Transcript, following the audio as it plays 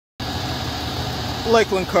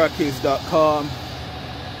LakelandCarKeys.com.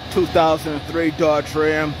 2003 Dodge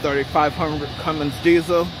Ram 3500 Cummins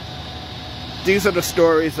diesel. These are the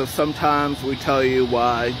stories of sometimes we tell you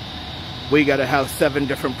why we got to have 7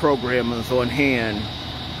 different programmers on hand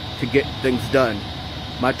to get things done.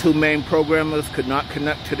 My 2 main programmers could not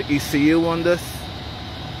connect to the ECU on this.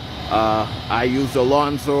 I used a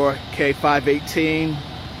Lonzor K518,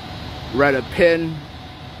 read a pin.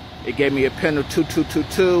 It gave me a pin of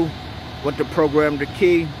 2222. Went to program the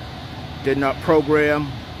key, did not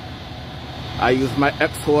program. I used my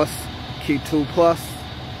X-Force Key 2 Plus,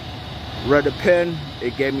 read a pin.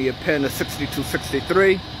 It gave me a pin of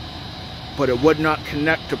 6263, but it would not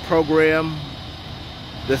connect to program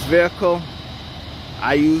this vehicle.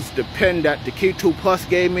 I used the pin that the Key 2 Plus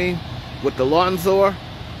gave me with the Lonzor,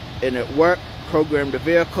 and it worked, programmed the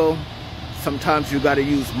vehicle. Sometimes you got to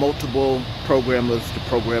use multiple programmers to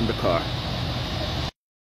program the car.